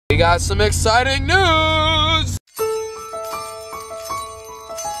We got some exciting news!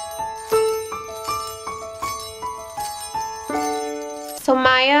 So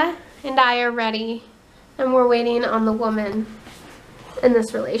Maya and I are ready, and we're waiting on the woman in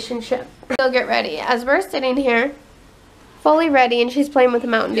this relationship. We'll get ready as we're sitting here, fully ready, and she's playing with a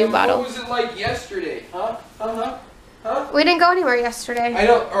Mountain Dew bottle. What was it like yesterday? Huh? We didn't go anywhere yesterday. I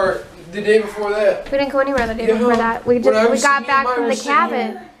know, or the day before that. We didn't go anywhere the day before that. We got back from the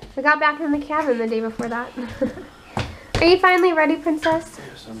cabin. We got back from the cabin the day before that. Are you finally ready, princess?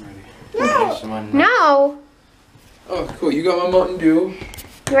 Yes, I'm ready. No. No. Oh, cool. You got my Mountain Dew.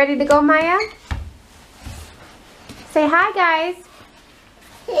 You ready to go, Maya? Say hi, guys.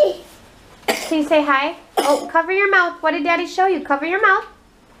 Can you say hi? Oh, cover your mouth. What did Daddy show you? Cover your mouth.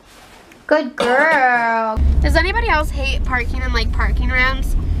 Good girl. Does anybody else hate parking in like parking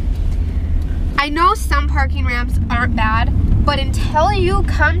ramps? I know some parking ramps aren't bad, but until you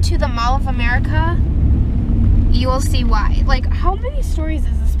come to the Mall of America, you will see why. Like, how many stories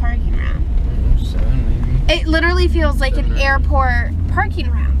is this parking ramp? 7 maybe. It literally feels like an airport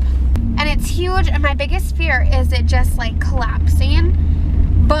parking ramp. And it's huge, and my biggest fear is it just like collapsing.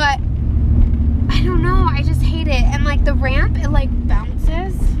 But I don't know, I just hate it. And like the ramp, it like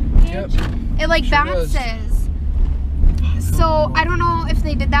bounces. Yep. It like sure bounces. Does. So I don't know if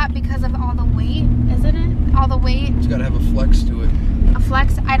they did that because of all the weight, isn't it? All the weight. It's gotta have a flex to it. A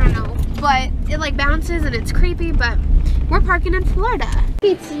flex? I don't know. But it like bounces and it's creepy, but we're parking in Florida.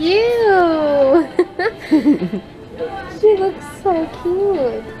 It's you! She looks so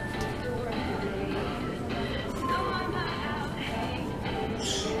cute.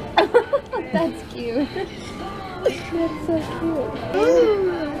 That's cute. That's so cute.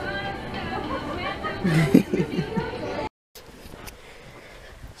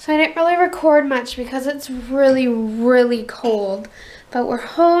 So I didn't really record much because it's really, really cold. But we're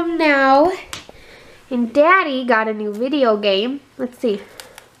home now. And Daddy got a new video game. Let's see.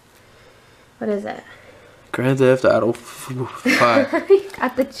 What is it? Grand Theft Auto 5. You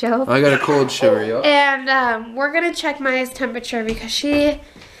got the joke. I got a cold shiver, yo. And we're going to check Maya's temperature because she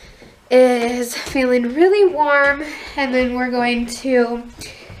is feeling really warm. And then we're going to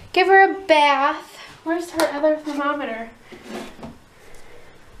give her a bath. Where's her other thermometer?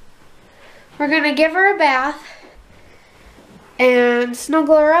 We're going to give her a bath and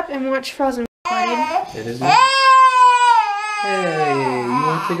snuggle her up and watch Frozen. It is. Hey, you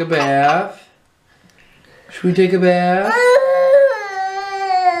want to take a bath? Should we take a bath?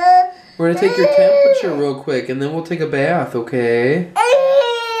 We're going to take your temperature real quick and then we'll take a bath, okay?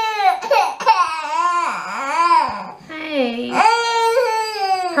 Hey.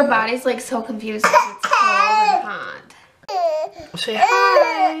 Her body's like so confused because it's cold and hot. Say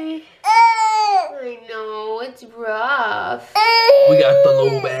hi. I know, it's rough. We got the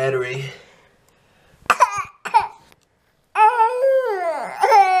low battery.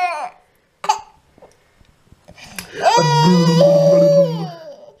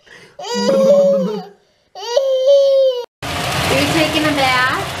 Are you taking a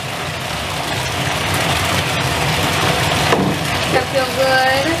bath? Does that feel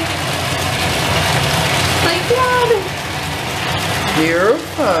good? Like that. You're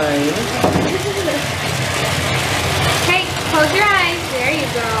fine. Hey, close your eyes. There you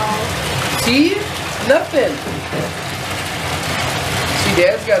go. See? Nothing. See,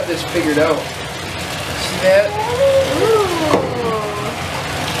 Dad's got this figured out. See that? Ooh.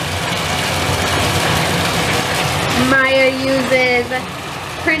 Maya uses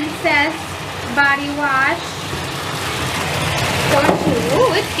Princess body wash. Don't you?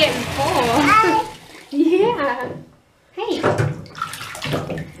 Ooh, it's getting full. Yeah. Hey.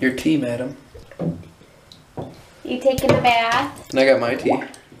 Your tea, madam. You taking a bath? And I got my tea.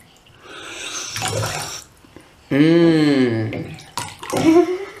 Mmm.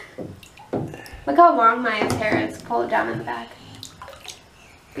 Look how long Maya's hair is. Pull it down in the back.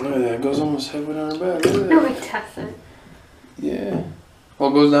 Look at that. It goes almost halfway down her back. Look at that. No, it doesn't. Yeah. Well,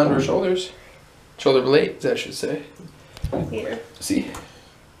 it goes down to her shoulders. Shoulder blades, I should say. Yeah. See?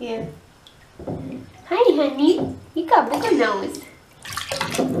 Yeah. Hi, honey. You got booger nose.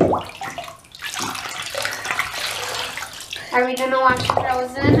 Are we gonna watch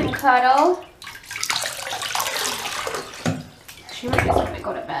Frozen and cuddle? She might just gonna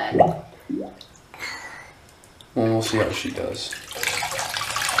go to bed. Well, we'll see how she does.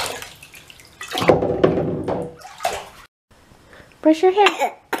 Brush your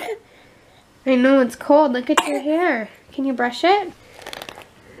hair. I know it's cold. Look at your hair. Can you brush it?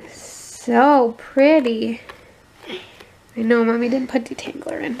 So pretty. I know, Mommy didn't put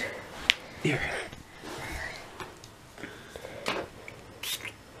detangler in. Here.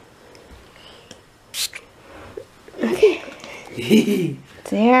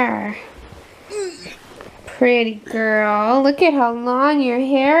 There. Pretty girl. Look at how long your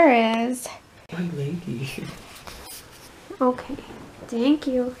hair is. My lady. Okay. Thank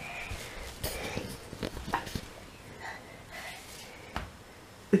you.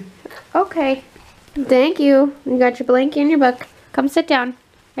 Okay. Thank you. You got your blankie and your book. Come sit down.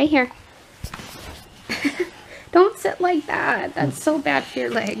 Right here. Don't sit like that. That's so bad for your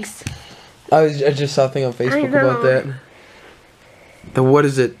legs. I just saw a thing on Facebook about that. What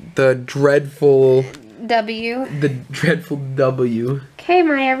is it? The dreadful W. The dreadful W. Okay,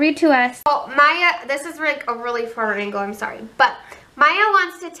 Maya, read to us. Oh, Maya, this is like a really far angle, I'm sorry. But Maya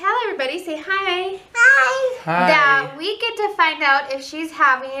wants to tell everybody, say hi. Hi. Hi. That we get to find out if she's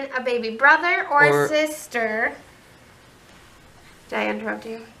having a baby brother or sister. Did I interrupt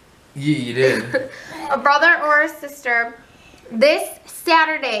you? Yeah, you did. A brother or a sister this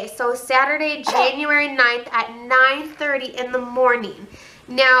Saturday. So Saturday, January 9th at 9:30 in the morning.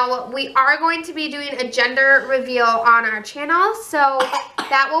 Now, we are going to be doing a gender reveal on our channel. So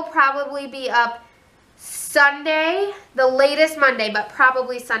that will probably be up Sunday, the latest Monday, but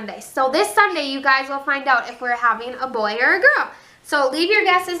probably Sunday. So this Sunday, you guys will find out if we're having a boy or a girl. So leave your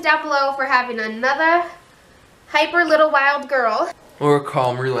guesses down below if we're having another hyper little wild girl. Or a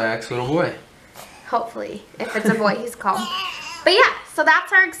calm, relaxed little boy. Hopefully. If it's a boy, he's calm. But yeah, so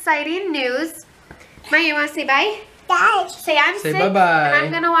that's our exciting news. Maya, you want to say bye? Bye. Say I'm sick bye-bye. and I'm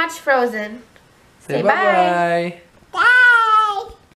going to watch Frozen. Say bye-bye.